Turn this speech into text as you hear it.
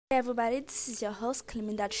Hey everybody, this is your host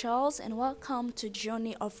Cleminda Charles, and welcome to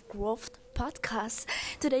Journey of Growth podcast.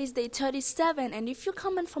 Today is day 37, and if you're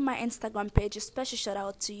coming from my Instagram page, a special shout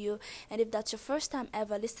out to you. And if that's your first time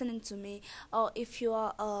ever listening to me, or if you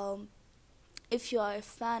are a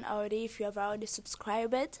fan already, if you have already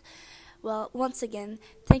subscribed, well, once again,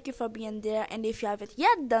 thank you for being there. And if you haven't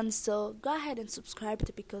yet done so, go ahead and subscribe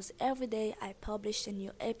to because every day I publish a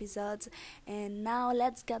new episode. And now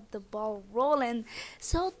let's get the ball rolling.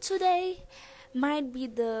 So today might be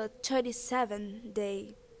the 37th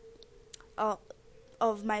day of,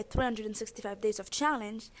 of my 365 days of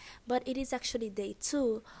challenge, but it is actually day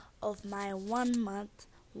 2 of my 1 month,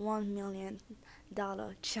 $1 million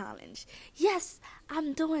challenge. Yes,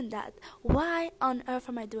 I'm doing that. Why on earth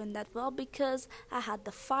am I doing that? Well, because I had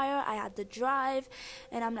the fire, I had the drive,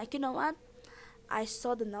 and I'm like, you know what? I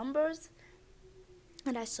saw the numbers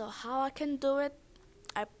and I saw how I can do it.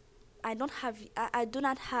 I I do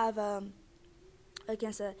not have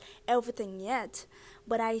against everything yet,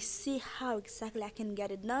 but I see how exactly I can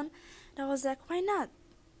get it done. And I was like, why not?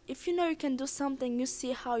 If you know you can do something, you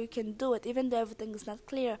see how you can do it, even though everything is not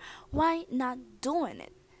clear. Why not doing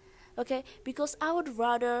it? Okay, because I would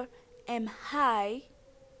rather am high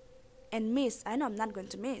and miss. I know I'm not going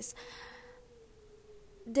to miss.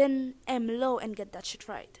 Than am low and get that shit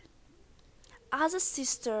right. As a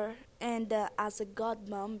sister and as a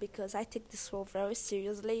godmom, because I take this role very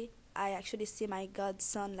seriously. I actually see my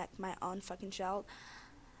godson like my own fucking child.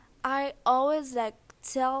 I always like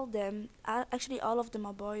tell them, actually all of them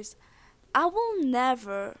are boys, I will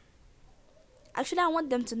never, actually I want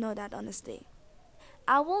them to know that honestly.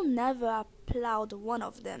 I will never applaud one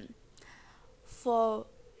of them for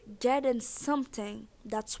getting something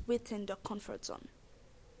that's within their comfort zone.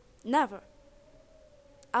 Never.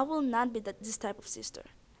 I will not be this type of sister.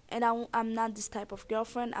 And I'm not this type of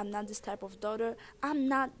girlfriend. I'm not this type of daughter. I'm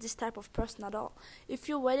not this type of person at all. If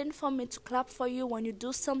you're waiting for me to clap for you when you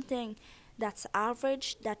do something that's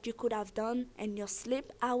average that you could have done in your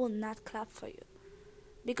sleep, I will not clap for you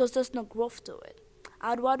because there's no growth to it.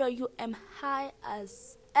 I'd rather you am high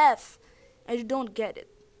as F and you don't get it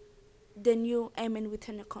than you aiming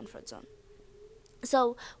within your comfort zone.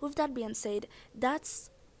 So, with that being said, that's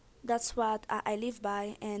what I live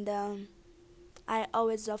by, and I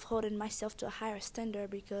always love holding myself to a higher standard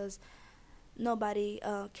because nobody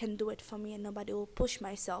can do it for me and nobody will push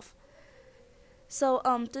myself. So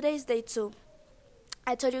today's day 2.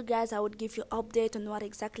 I told you guys I would give you update on what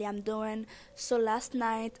exactly I'm doing. So last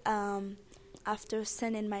night, after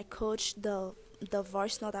sending my coach the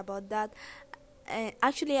voice note about that,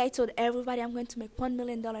 actually I told everybody I'm going to make $1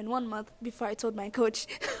 million in 1 month before I told my coach.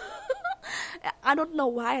 I don't know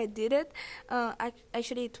why I did it.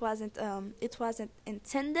 Actually, it wasn't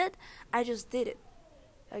intended. I just did it.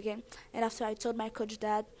 Okay, and after I told my coach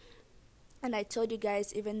that, and I told you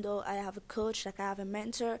guys, even though I have a coach, like I have a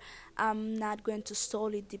mentor, I'm not going to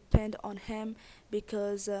solely depend on him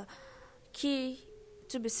because key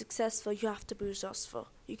to be successful, you have to be resourceful.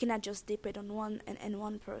 You cannot just depend on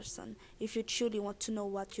one person. If you truly want to know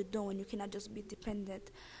what you're doing, you cannot just be dependent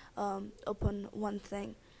upon one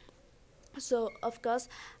thing. So of course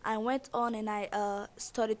I went on and I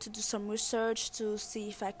started to do some research to see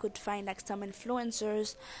if I could find like some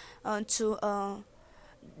influencers to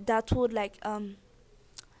that would like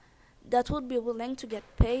that would be willing to get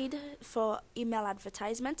paid for email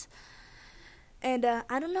advertisement. And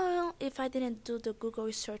I don't know if I didn't do the Google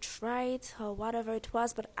research right or whatever it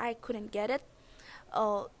was, but I couldn't get it.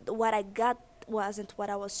 What I got wasn't what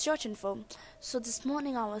I was searching for. So this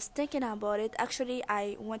morning I was thinking about it. Actually,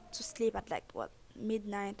 I went to sleep at like what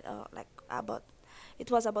midnight, like about. It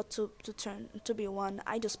was about to turn to be 1.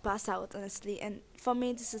 I just pass out honestly, and for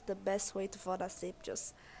me this is the best way to fall asleep.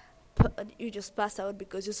 You just pass out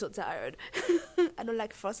because you're so tired. I don't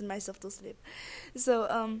like forcing myself to sleep.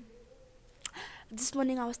 So this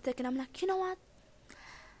morning I was thinking, I'm like, you know what?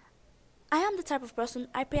 I am the type of person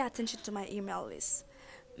I pay attention to my email list.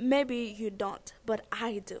 Maybe you don't, but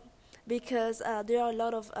I do. Because there are a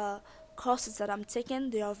lot of courses that I'm taking.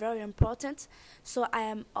 They are very important. So I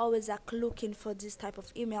am always like looking for this type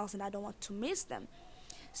of emails and I don't want to miss them.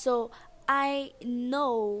 So I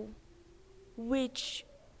know which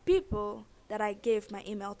people that I gave my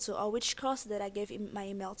email to or which course that I gave my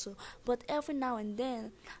email to. But every now and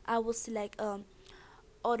then I will see like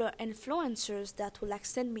other influencers that would like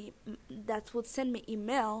that would send me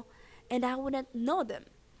email and I wouldn't know them.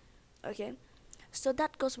 Okay, so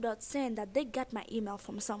that goes without saying that they got my email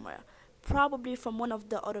from somewhere, probably from one of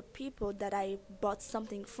the other people that I bought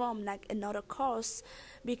something from, like another course,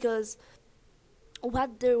 because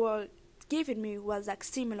what they were giving me was like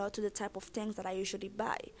similar to the type of things that I usually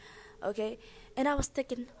buy. Okay, and I was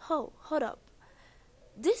thinking, oh, hold up,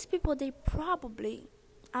 these people, they probably,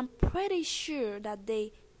 I'm pretty sure that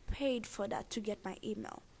they paid for that to get my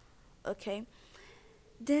email. Okay,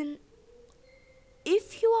 then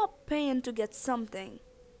if you are paying to get something,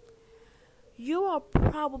 you are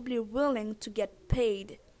probably willing to get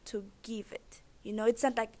paid to give it. It's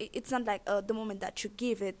not like the moment that you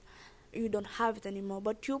give it, you don't have it anymore.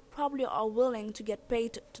 But you probably are willing to get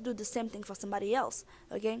paid to do the same thing for somebody else.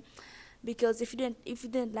 Okay, because if you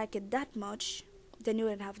didn't like it that much, then you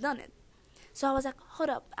wouldn't have done it. So I was like, hold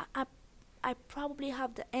up, I probably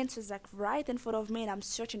have the answers like right in front of me, and I'm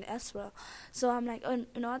searching as well. So I'm like, oh,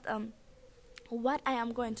 you know what I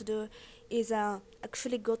am going to do is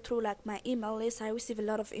actually go through like my email list. I receive a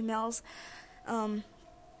lot of emails. Um,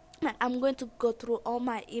 I'm going to go through all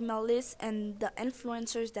my email lists and the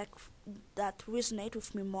influencers that resonate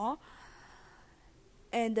with me more,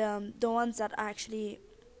 and the ones that are actually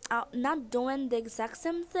not doing the exact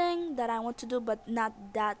same thing that I want to do, but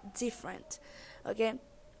not that different. Okay,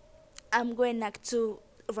 I'm going like to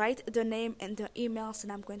write the name and the emails,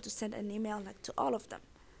 and I'm going to send an email like to all of them.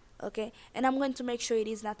 Okay, and I'm going to make sure it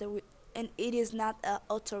is not a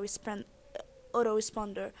autoresponder,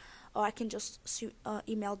 or I can just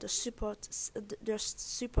email the support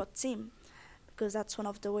team, because that's one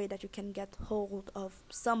of the way that you can get hold of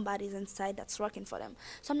somebody's inside that's working for them.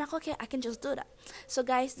 So I'm like, okay, I can just do that. So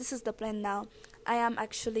guys, this is the plan now. I am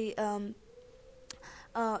actually going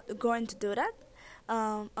to do that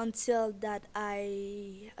until that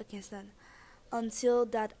I can't stand until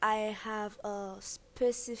that I have a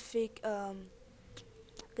specific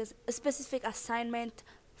assignment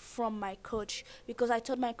from my coach, because I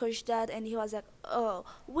told my coach that, and he was like, "Oh,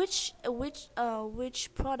 which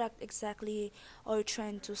product exactly are you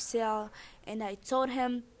trying to sell?" And I told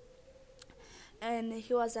him, and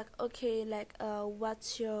he was like, "Okay, like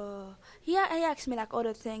what's your?" He asked me like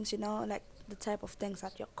other things, like the type of things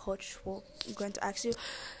that your coach will going to ask you.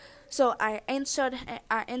 So I answered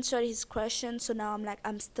his question. So now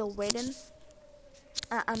I'm still waiting.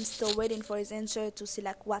 I'm still waiting for his answer to see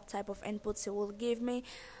like what type of inputs he will give me.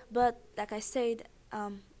 But like I said,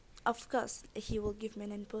 of course he will give me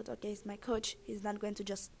an input. Okay, he's my coach. He's not going to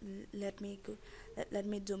just let me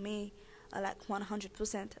do me like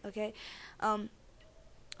 100%. Okay,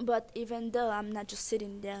 but even though I'm not just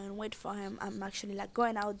sitting there and wait for him, I'm actually like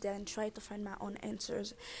going out there and try to find my own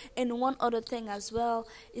answers. And one other thing as well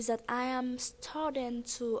is that I am starting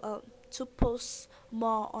to post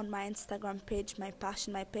more on my Instagram page, my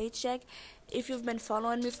passion, my paycheck. If you've been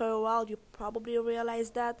following me for a while, you probably realize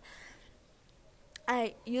that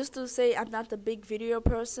I used to say I'm not a big video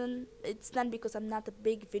person. It's not because I'm not a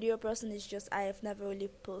big video person. It's just I've never really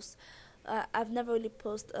posted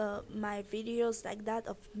my videos like that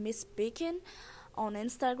of me speaking on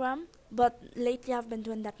Instagram. But lately I've been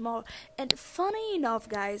doing that more. And funny enough,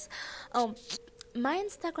 guys, my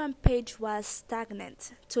Instagram page was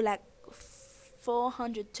stagnant to like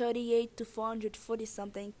 438 to 440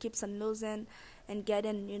 something, keeps on losing and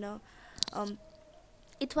getting,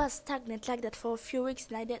 it was stagnant like that for a few weeks,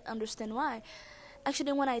 and I didn't understand why.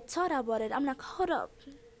 Actually, when I thought about it, I'm like, hold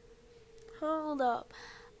up,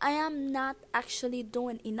 I am not actually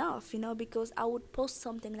doing enough, because I would post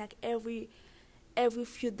something like every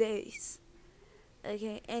few days.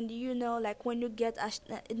 Okay, and like when you get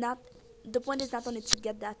not the point is not only to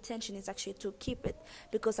get the attention, it's actually to keep it,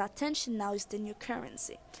 because attention now is the new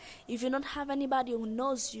currency. If you don't have anybody who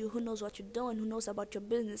knows you, who knows what you're doing, who knows about your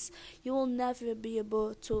business, you will never be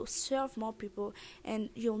able to serve more people,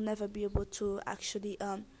 and you'll never be able to actually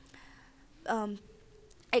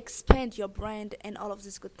expand your brand and all of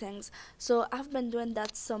these good things. So I've been doing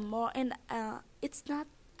that some more, and it's not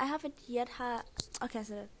I haven't yet had okay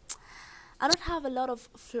so I don't have a lot of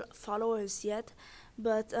followers yet,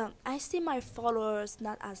 but I see my followers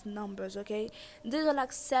not as numbers. Okay, these are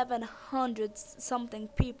like 700 something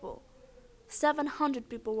people. 700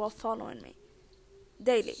 people were following me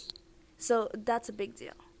daily, so that's a big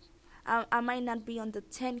deal. I might not be on the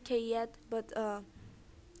 10K yet, but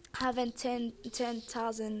having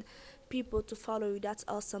 10,000 people to follow you, that's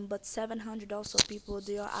awesome. But 700 also people,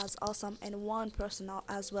 they are as awesome, and one person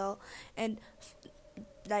as well. And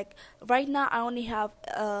like right now I only have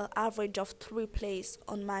average of 3 plays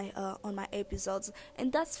on my episodes,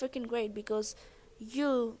 and that's freaking great, because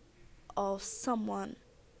you are someone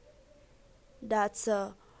that's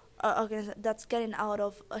that's getting out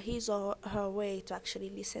of his or her way to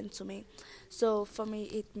actually listen to me. So for me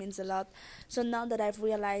it means a lot. So now that I've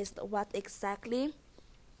realized what exactly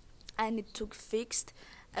I need to fix,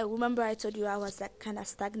 I remember I told you I was like kind of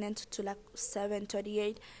stagnant to like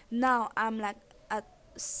 738. Now I'm like at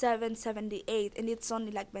 778, and it's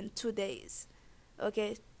only like been 2 days.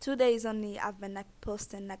 Okay, 2 days only. I've been like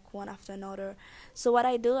posting like one after another. So what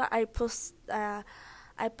I do, I post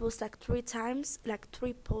like 3 times, like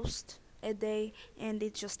 3 posts a day, and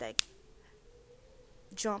it just like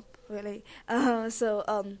jump really.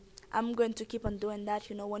 I'm going to keep on doing that.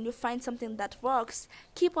 When you find something that works,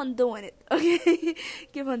 keep on doing it. Okay,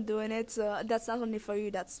 keep on doing it. So that's not only for you,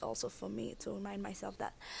 that's also for me to remind myself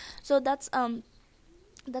that. So that's kind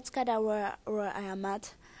of where I am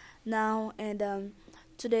at now. And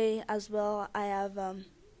today as well, I have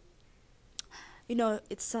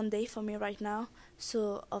it's Sunday for me right now.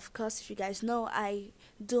 So of course, if you guys know, I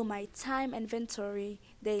do my time inventory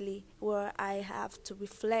daily, where I have to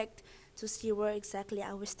reflect to see where exactly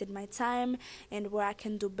I wasted my time and where I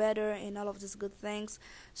can do better and all of these good things.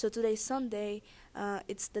 So today is Sunday.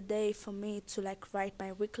 It's the day for me to like write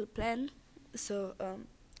my weekly plan. So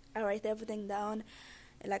I write everything down,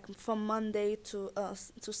 like from Monday to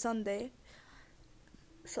Sunday.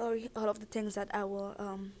 Sorry, all of the things that I will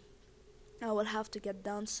have to get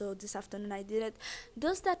done. So this afternoon I did it.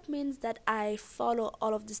 Does that mean that I follow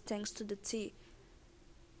all of these things to the T?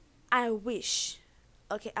 I wish.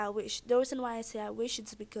 Okay, I wish. The reason why I say I wish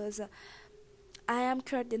is because I am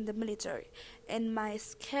currently in the military, and my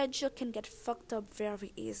schedule can get fucked up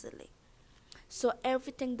very easily. So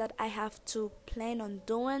everything that I have to plan on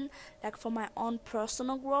doing, like for my own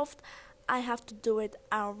personal growth, I have to do it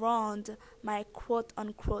around my quote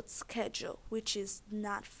unquote schedule, which is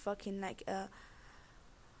not fucking like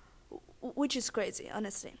which is crazy,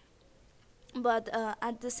 honestly. But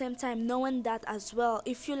at the same time, knowing that as well,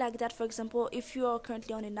 if you like that, for example, if you are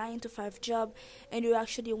currently on a 9 to 5 job and you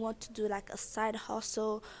actually want to do like a side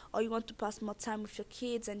hustle, or you want to pass more time with your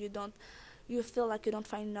kids, and you feel like you don't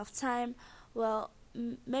find enough time, well,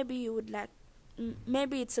 maybe you would like,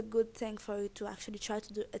 maybe it's a good thing for you to actually try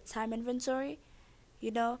to do a time inventory,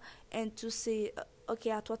 you know, and to see,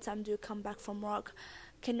 okay, at what time do you come back from work?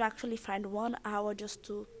 Can you actually find 1 hour just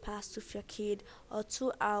to pass with your kid, or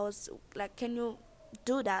 2 hours? Like, can you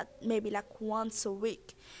do that maybe like once a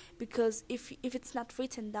week? Because if it's not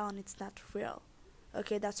written down, it's not real.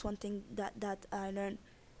 Okay, that's one thing that I learned.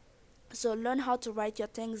 So learn how to write your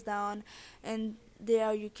things down, and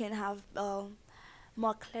there you can have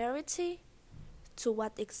more clarity to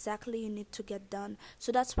what exactly you need to get done.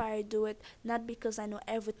 So that's why I do it, not because I know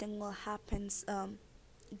everything will happen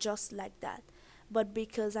just like that, but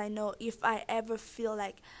because I know if I ever feel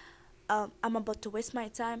like I'm about to waste my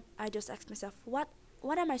time, I just ask myself, what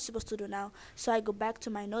am I supposed to do now? So I go back to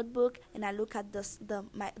my notebook and I look at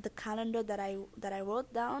the calendar that I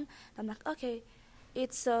wrote down. I'm like, okay,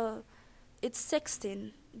 it's it's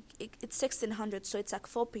 1600, so it's like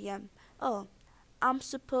 4 p.m. Oh, I'm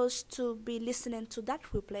supposed to be listening to that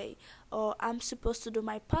replay, or I'm supposed to do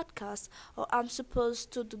my podcast, or I'm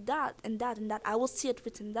supposed to do that and that and that. I will see it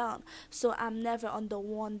written down. So I'm never on the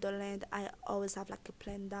wonderland. I always have like a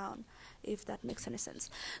plan down, if that makes any sense.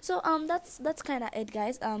 So that's kind of it,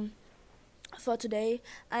 guys. For today,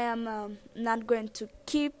 I am not going to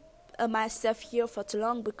keep myself here for too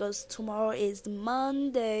long, because tomorrow is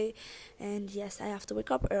Monday, and yes, I have to wake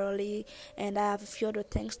up early, and I have a few other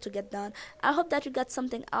things to get done. I hope that you got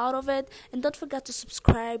something out of it, and don't forget to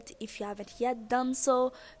subscribe if you haven't yet done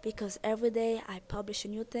so, because every day I publish a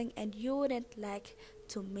new thing and you wouldn't like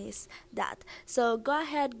to miss that. So go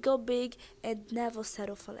ahead, go big, and never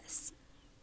settle for less.